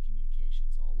promptly with communication.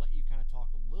 So I'll let you kind of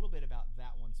talk a little bit about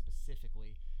that one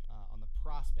specifically on the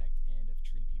prospect end of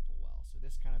treating people well. So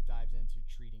this kind of dives into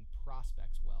treating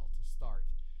prospects well to start.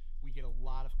 We get a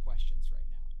lot of questions right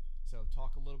now. So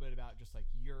talk a little bit about just like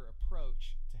your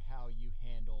approach to how you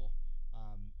handle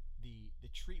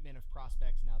the treatment of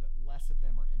prospects now that less of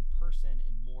them are in person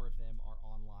and more of them are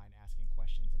online asking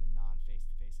questions in a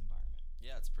non-face-to-face environment.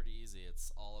 Yeah, it's pretty easy.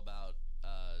 It's all about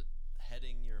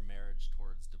heading your marriage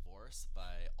towards divorce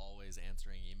by always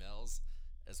answering emails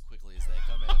as quickly as they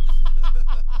come in.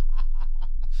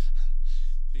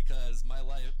 Because my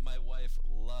wife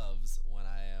loves when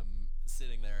I am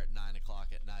sitting there at 9 o'clock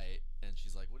at night and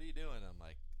she's like, "What are you doing?" I'm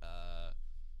like,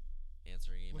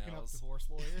 answering emails. Looking up divorce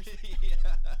lawyers.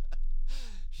 Yeah.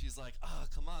 She's like, "Oh,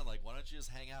 come on, like, why don't you just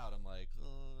hang out?" I'm like,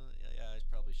 "Oh, yeah, I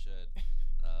probably should."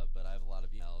 But I have a lot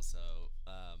of emails, so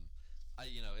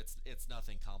it's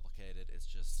nothing complicated. It's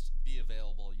just be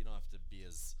available. You don't have to be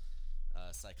as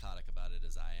psychotic about it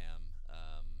as I am.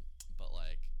 But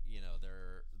like,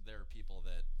 there are people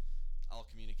that I'll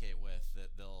communicate with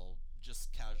that they'll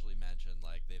just casually mention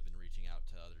like they've been reaching out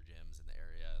to other gyms in the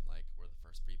area and like we're the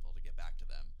first people to get back to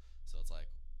them. So it's like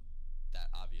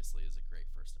that obviously is a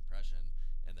great first impression,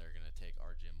 and they're going to take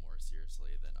our gym more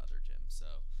seriously than other gyms.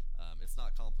 So it's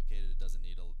not complicated. It doesn't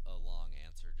need a long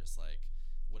answer. Just like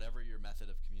whatever your method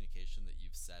of communication that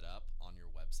you've set up on your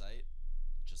website,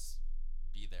 just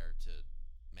be there to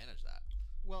manage that.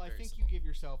 Well, I Very think simple. you give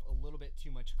yourself a little bit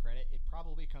too much credit. It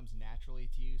probably comes naturally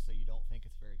to you, so you don't think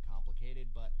it's very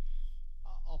complicated. But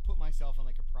I'll put myself in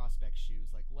like a prospect's shoes.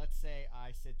 Like, let's say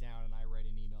I sit down and I write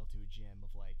an email to a gym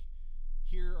of like,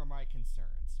 here are my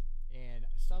concerns. And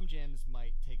some gyms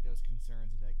might take those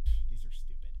concerns and be like, these are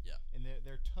stupid. Yeah. And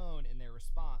their tone and their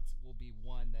response will be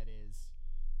one that is,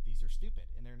 these are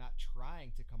stupid. And they're not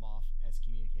trying to come off as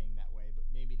communicating that way, but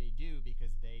maybe they do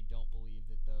because they don't believe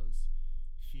that those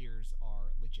fears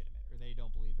are legitimate, or they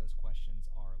don't believe those questions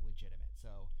are legitimate.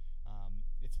 So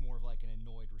it's more of like an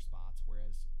annoyed response.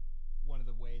 Whereas one of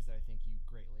the ways that I think you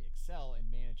greatly excel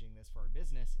in managing this for our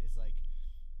business is like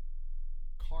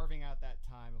carving out that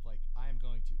time of like, I am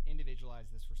going to individualize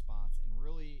this response and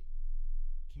really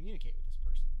communicate with this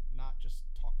person, not just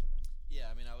talk to them. Yeah,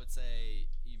 I mean, I would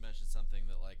say you mentioned something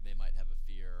that like they might have a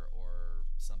fear or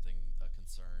something, a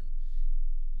concern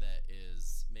that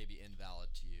is maybe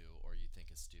invalid to you or you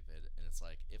think is stupid. And it's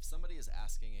like, if somebody is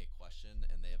asking a question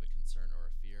and they have a concern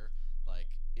or a fear,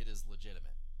 like it is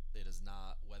legitimate. It is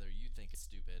not whether you think it's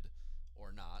stupid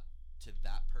or not. To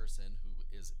that person who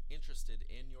is interested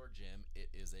in your gym, it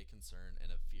is a concern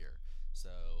and a fear.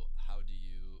 So how do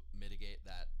you mitigate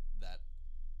that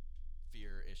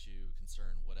fear, issue,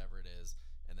 concern, whatever it is,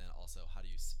 and then also how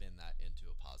do you spin that into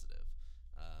a positive?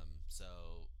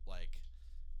 So like,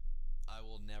 I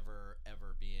will never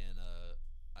ever be in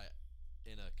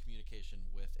a communication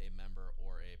with a member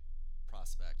or a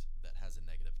prospect that has a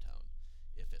negative tone.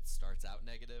 If it starts out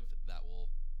negative, that will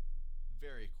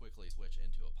very quickly switch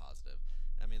into a positive.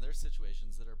 I mean, there's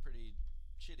situations that are pretty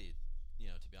shitty,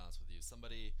 to be honest with you.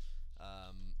 Somebody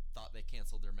thought they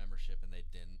canceled their membership and they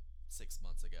didn't 6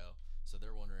 months ago, so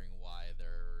they're wondering why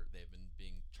they've been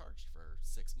being charged for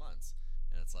 6 months,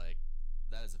 and it's like,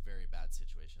 that is a very bad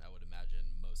situation. I would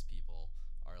imagine most people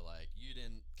are like, you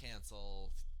didn't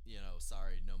cancel,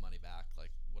 sorry, no money back,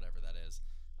 like whatever that is.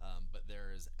 But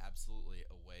there is absolutely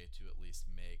a way to at least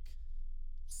make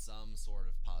some sort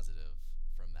of positive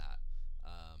from that.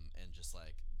 And just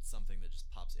like something that just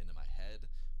pops into my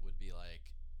head would be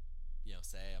like,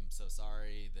 say, I'm so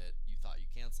sorry that you thought you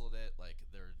canceled it. Like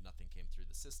nothing came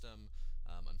through the system.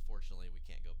 Unfortunately, we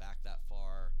can't go back that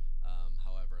far.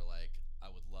 However, like I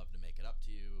would love to make it up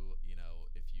to you.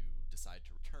 If you decide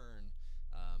to return,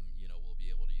 we'll be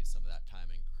able to use some of that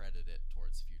time and credit it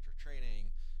towards future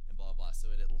training and blah, blah. So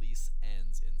it at least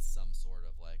ends in some sort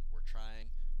of like, we're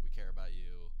trying, we care about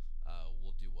you,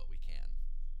 we'll do what we can.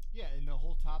 Yeah, and the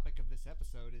whole topic of this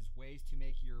episode is ways to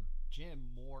make your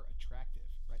gym more attractive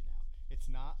right now. It's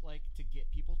not like to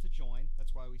get people to join.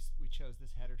 That's why we chose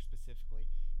this header specifically.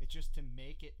 It's just to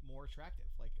make it more attractive.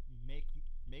 Like make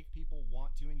people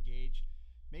want to engage,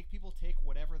 make people take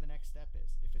whatever the next step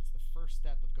is. If it's the first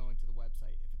step of going to the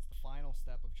website, if it's the final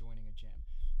step of joining a gym.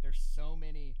 There's so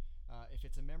many, if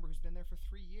it's a member who's been there for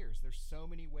 3 years, there's so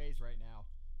many ways right now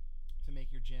to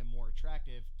make your gym more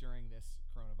attractive during this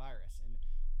coronavirus. And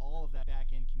all of that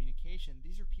back-end communication,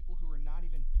 these are people who are not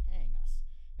even paying us.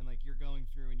 And like you're going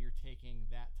through and you're taking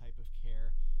that type of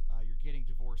care. You're getting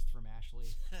divorced from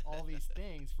Ashley. All these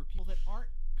things for people that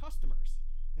aren't customers.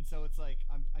 And so it's like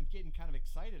I'm getting kind of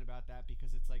excited about that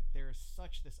because it's like there is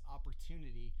such this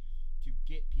opportunity to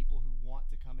get people who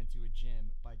want to come into a gym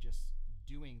by just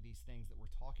doing these things that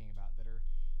we're talking about that are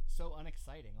so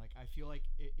unexciting. Like I feel like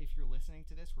if you're listening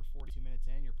to this, we're 42 minutes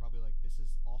in, you're probably like, this is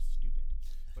all stupid.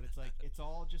 But it's like it's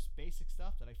all just basic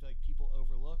stuff that I feel like people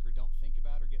overlook or don't think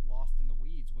about or get lost in the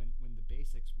weeds when the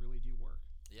basics really do work.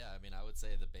 Yeah, I mean, I would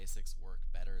say the basics work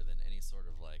better than any sort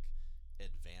of like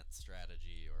advanced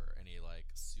strategy or any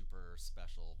like super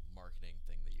special marketing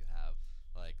thing that you have.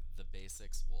 Like the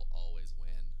basics will always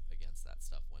win against that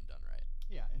stuff when done right.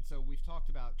 Yeah, and so we've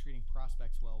talked about treating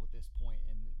prospects well with this point,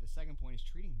 and the second point is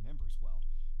treating members well.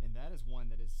 And that is one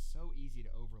that is so easy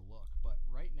to overlook. But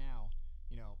right now,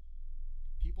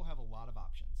 people have a lot of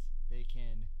options. They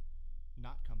can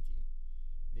not come to you.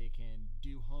 They can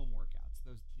do home workouts.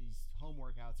 These home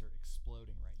workouts are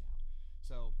exploding right now.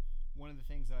 So one of the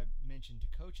things that I've mentioned to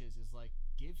coaches is like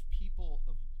give people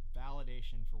a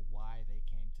validation for why they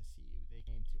came to see you. They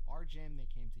came to our gym, they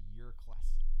came to your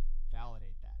class.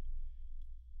 Validate that.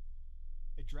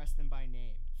 Address them by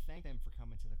name. Thank them for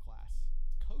coming to the class.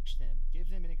 Coach them. Give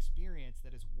them an experience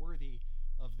that is worthy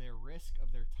of their risk,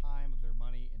 of their time, of their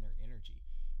money, and their energy.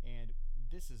 And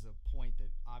this is a point that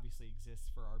obviously exists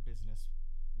for our business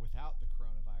without the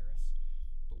coronavirus.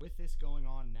 But with this going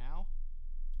on now,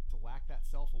 to lack that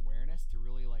self-awareness, to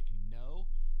really like know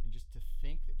and just to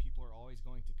think that people are always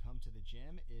going to come to the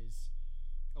gym is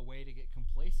a way to get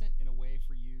complacent and a way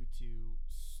for you to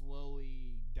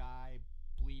slowly die,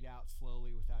 bleed out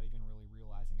slowly without even really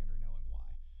realizing it or knowing why.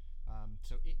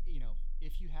 So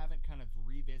if you haven't kind of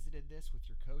revisited this with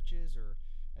your coaches or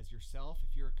as yourself,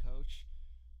 if you're a coach,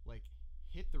 like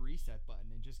hit the reset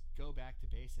button and just go back to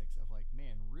basics of like,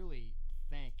 man, really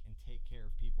thank and take care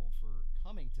of people for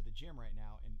coming to the gym right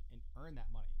now and earn that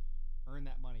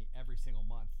money every single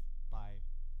month by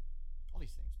all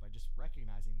these things, by just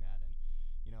recognizing that. And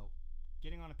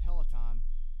getting on a Peloton,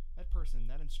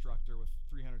 that instructor with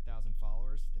 300,000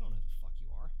 followers, they don't know who the fuck you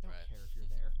are. They don't care if you're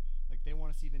there. Like, they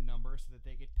want to see the number so that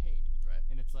they get paid. Right.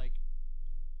 And it's like,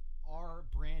 our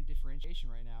brand differentiation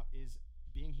right now is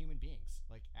being human beings,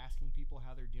 like asking people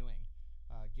how they're doing,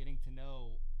 getting to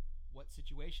know what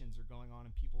situations are going on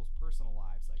in people's personal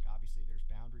lives. Like, obviously there's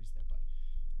boundaries there, but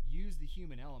use the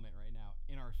human element right now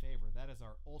in our favor. That is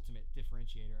our ultimate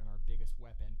differentiator and our biggest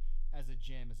weapon as a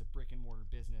gym, as a brick and mortar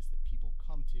business that people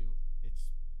come to.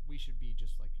 We should be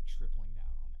just like tripling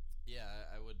down on it. Yeah,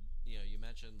 I would, you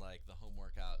mentioned like the home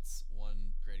workouts.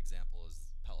 One great example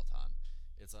is Peloton.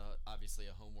 It's obviously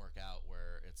a home workout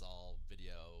where it's all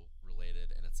video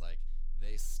related, and it's like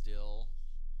they still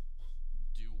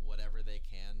do whatever they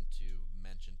can to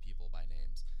mention people by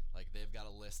names. Like, they've got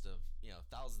a list of,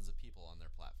 thousands of people on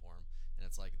their platform, and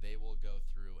it's like they will go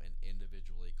through and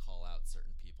individually call out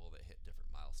certain people that hit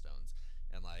different milestones.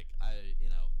 And like, I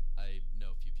know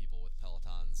a few people with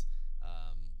Pelotons,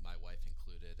 my wife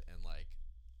included, and like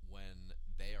when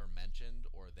they are mentioned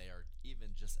or they are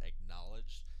even just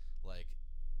acknowledged, like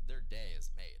their day is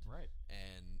made. Right.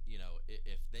 And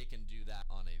if they can do that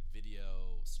on a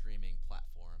video streaming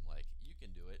platform, like you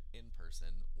can do it in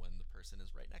person when the person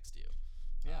is right next to you.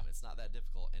 Yeah. It's not that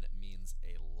difficult, and it means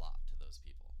a lot to those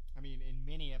people. I mean, in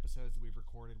many episodes that we've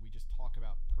recorded, we just talk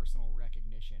about personal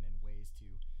recognition and ways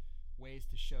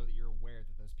to show that you're aware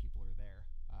that those people are there.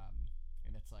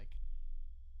 And it's like,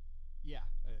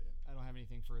 I don't have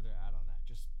anything further to add on that.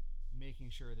 Just making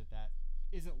sure that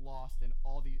isn't lost in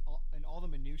all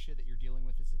the minutia that you're dealing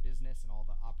with as a business and all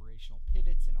the operational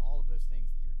pivots and all of those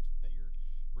things that you're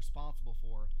responsible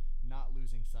for, not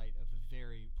losing sight of the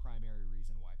very primary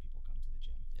reason why people come to the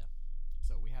gym. Yeah.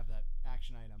 So we have that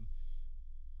action item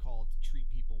called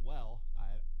treat people well.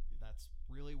 That's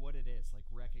really what it is. Like,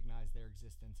 recognize their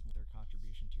existence and what their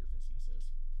contribution to your business is.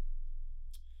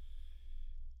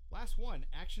 Last one,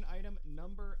 action item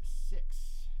number 6.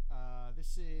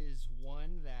 This is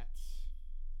one that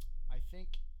I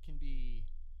think can be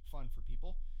fun for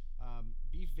people.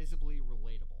 Be visibly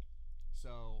relatable.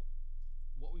 So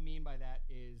what we mean by that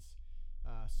is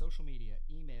social media,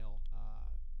 email,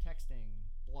 texting,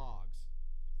 blogs,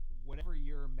 whatever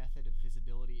your method of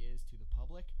visibility is to the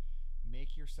public,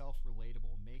 make yourself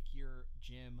relatable. Make your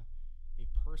gym a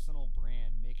personal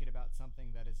brand. Make it about something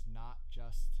that is not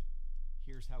just,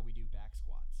 here's how we do back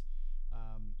squats.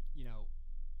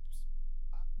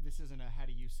 This isn't a how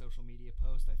to use social media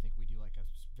post. I think we do like a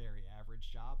very average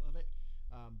job of it.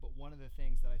 But one of the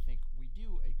things that I think we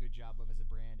do a good job of as a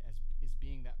brand is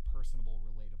being that personable,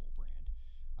 relatable brand.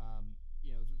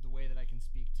 The way that I can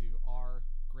speak to our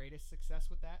greatest success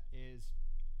with that is,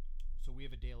 so we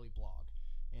have a daily blog,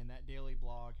 and that daily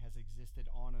blog has existed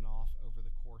on and off over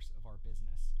the course of our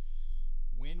business.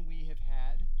 When we have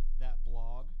had that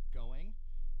blog going,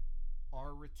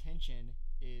 our retention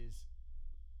is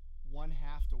 0.5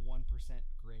 to 1%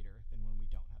 greater than when we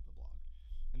don't have the blog.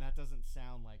 And that doesn't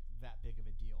sound like that big of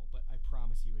a deal, but I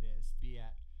promise you it is. Be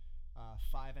at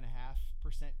 5.5%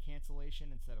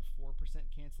 cancellation instead of 4%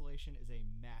 cancellation is a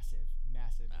massive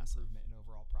improvement in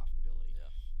overall profitability. Yeah.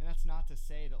 And that's not to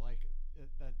say that like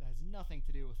that has nothing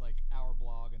to do with like our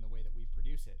blog and the way that we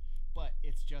produce it, but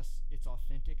it's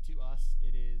authentic to us.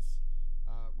 It is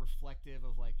reflective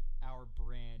of like our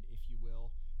brand, if you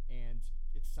will, and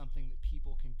it's something that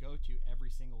people can go to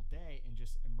every single day and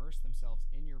just immerse themselves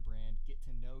in your brand, get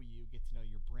to know you, get to know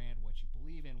your brand, what you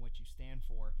believe in, what you stand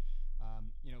for.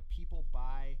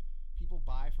 People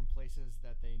buy from places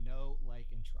that they know, like,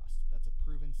 and trust. That's a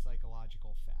proven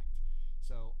psychological fact.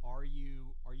 So are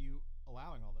you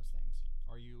allowing all those things?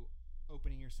 Are you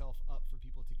opening yourself up for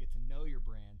people to get to know your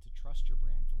brand, to trust your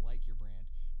brand, to like your brand?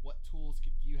 What tools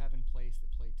do you have in place that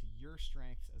play to your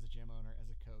strengths as a gym owner, as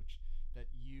a coach, that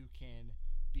you can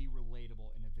be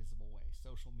relatable in a visible way?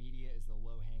 Social media is the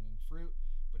low-hanging fruit,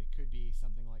 but it could be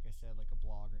something, like I said, like a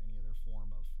blog or any other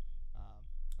form of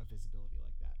a visibility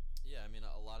like that. Yeah, I mean,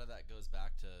 a lot of that goes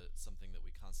back to something that we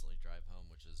constantly drive home,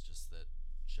 which is just that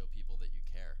show people that you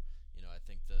care. You know, I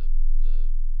think the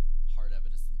hard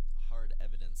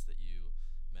evidence that you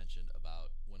mentioned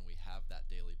about when we have that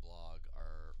daily blog,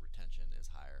 our retention is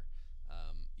higher.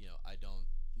 You know, I don't,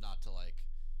 not to like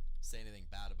say anything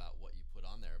bad about what you put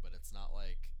on there, but it's not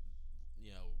like,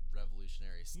 you know,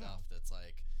 revolutionary stuff that's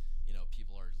like, you know,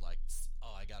 people are like,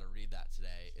 oh, I got to read that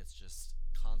today. It's just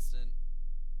constant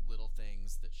little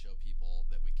things that show people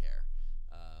that we care,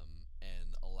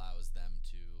 and allows them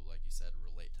to, like you said,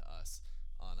 relate to us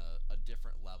on a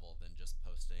different level than just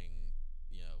posting,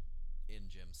 you know, in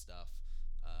gym stuff,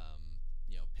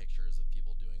 you know, pictures of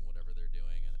people doing whatever they're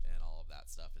doing, and all of that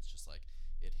stuff. It's just like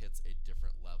it hits a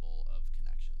different level of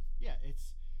connection. Yeah,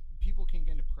 it's people can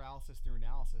get into paralysis through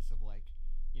analysis of like,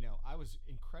 you know, I was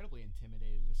incredibly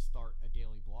intimidated to start a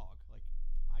daily blog. Like,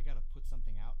 I got to put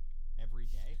something out every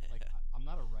day. Like, I'm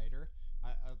not a writer.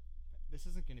 This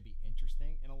isn't going to be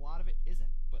interesting, and a lot of it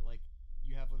isn't. But like,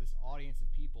 you have this audience of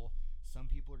people.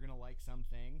 Some people are going to like some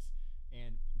things,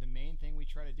 and the main thing we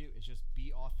try to do is just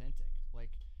be authentic.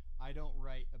 Like, I don't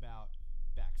write about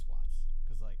back squats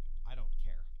because like I don't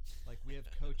care. Like, we have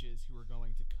coaches who are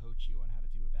going to coach you on how to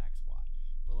do a back squat.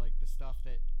 But like, the stuff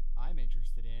that I'm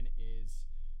interested in is,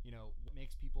 you know, what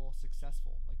makes people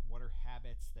successful? Like, what are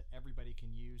habits that everybody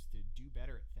can use to do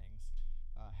better at things?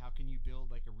 How can you build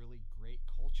like a really great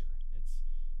culture? It's,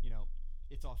 you know,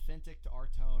 it's authentic to our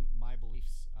tone, my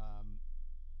beliefs.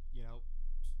 You know,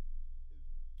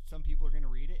 some people are going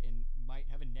to read it and might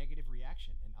have a negative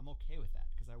reaction, and I'm okay with that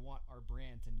because I want our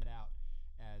brand to net out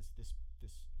as this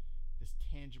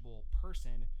tangible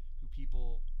person who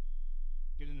people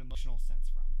get an emotional sense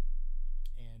from.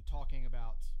 And talking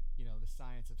about, you know, the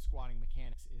science of squatting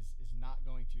mechanics is not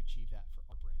going to achieve that for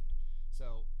our brand.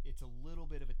 So it's a little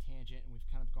bit of a tangent, and we've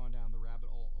kind of gone down the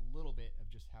rabbit hole a little bit of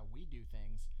just how we do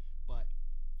things, but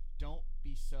don't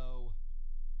be so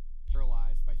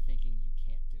paralyzed by thinking you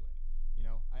can't do it. You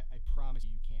know, I promise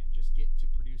you can. Just get to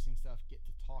producing stuff, get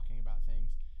to talking about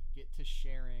things, get to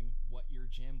sharing what your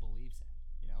gym believes in,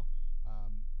 you know.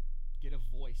 Get a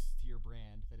voice to your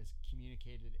brand that is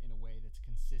communicated in a way that's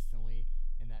consistently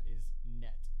and that is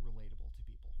net relatable to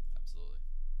people. Absolutely.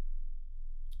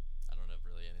 I don't have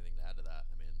really anything to add to that.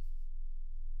 I mean,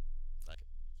 like,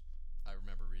 I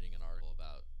remember reading an article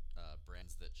about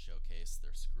brands that showcase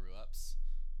their screw ups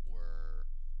were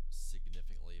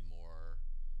significantly more,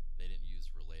 they didn't use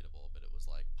relatable, but it was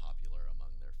like popular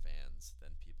among their fans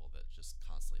than people that just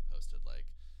constantly posted like,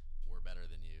 we're better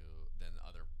than you, than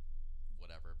other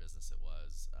whatever business it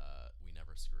was, we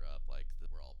never screw up, like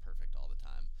we're all perfect all the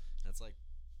time. And it's like,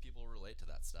 people relate to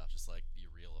that stuff. Just like, be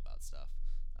real about stuff.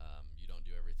 You don't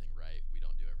do everything right, we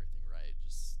don't do everything right,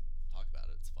 just talk about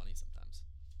it. It's funny sometimes.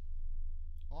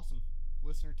 Awesome.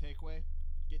 Listener takeaway,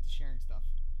 get to sharing stuff.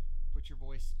 Put your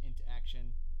voice into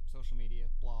action. Social media,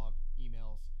 blog,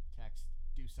 emails, text,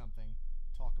 do something,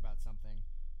 talk about something,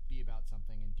 be about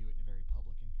something, and do it in a very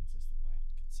public and consistent way.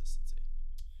 Consistency.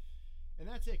 And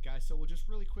that's it, guys. So we'll just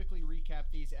really quickly recap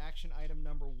these. Action item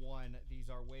number 1, these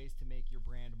are ways to make your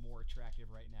brand more attractive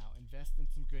right now. Invest in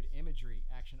some good imagery.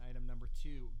 Action item number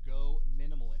 2, go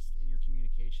minimalist in your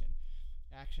communication.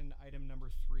 Action item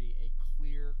number 3, a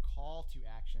clear call to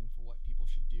action for what people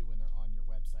should do when they're on your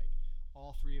website.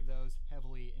 All 3 of those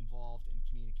heavily involved in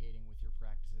communicating with your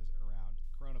practices around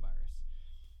coronavirus.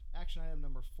 Action item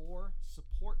number 4,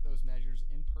 support those measures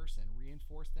in person.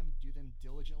 Reinforce them, do them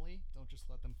diligently. Don't just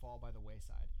let them fall by the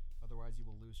wayside. Otherwise, you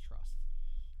will lose trust.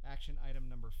 Action item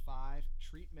number 5,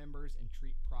 treat members and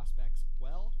treat prospects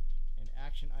well. And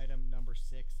action item number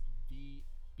 6, be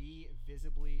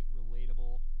visibly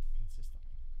relatable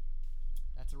consistently.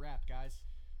 That's a wrap, guys.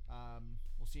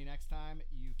 We'll see you next time.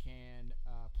 You can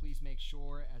please make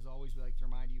sure, as always, we like to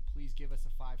remind you, please give us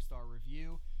a 5-star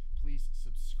review. Please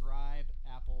subscribe.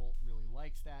 Apple really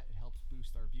likes that. It helps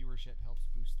boost our viewership, helps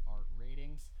boost our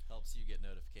ratings. Helps you get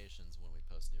notifications when we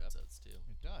post new episodes too.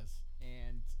 It does.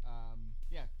 And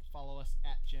yeah, follow us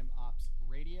at Gym Ops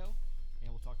Radio,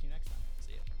 and we'll talk to you next time.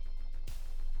 See ya.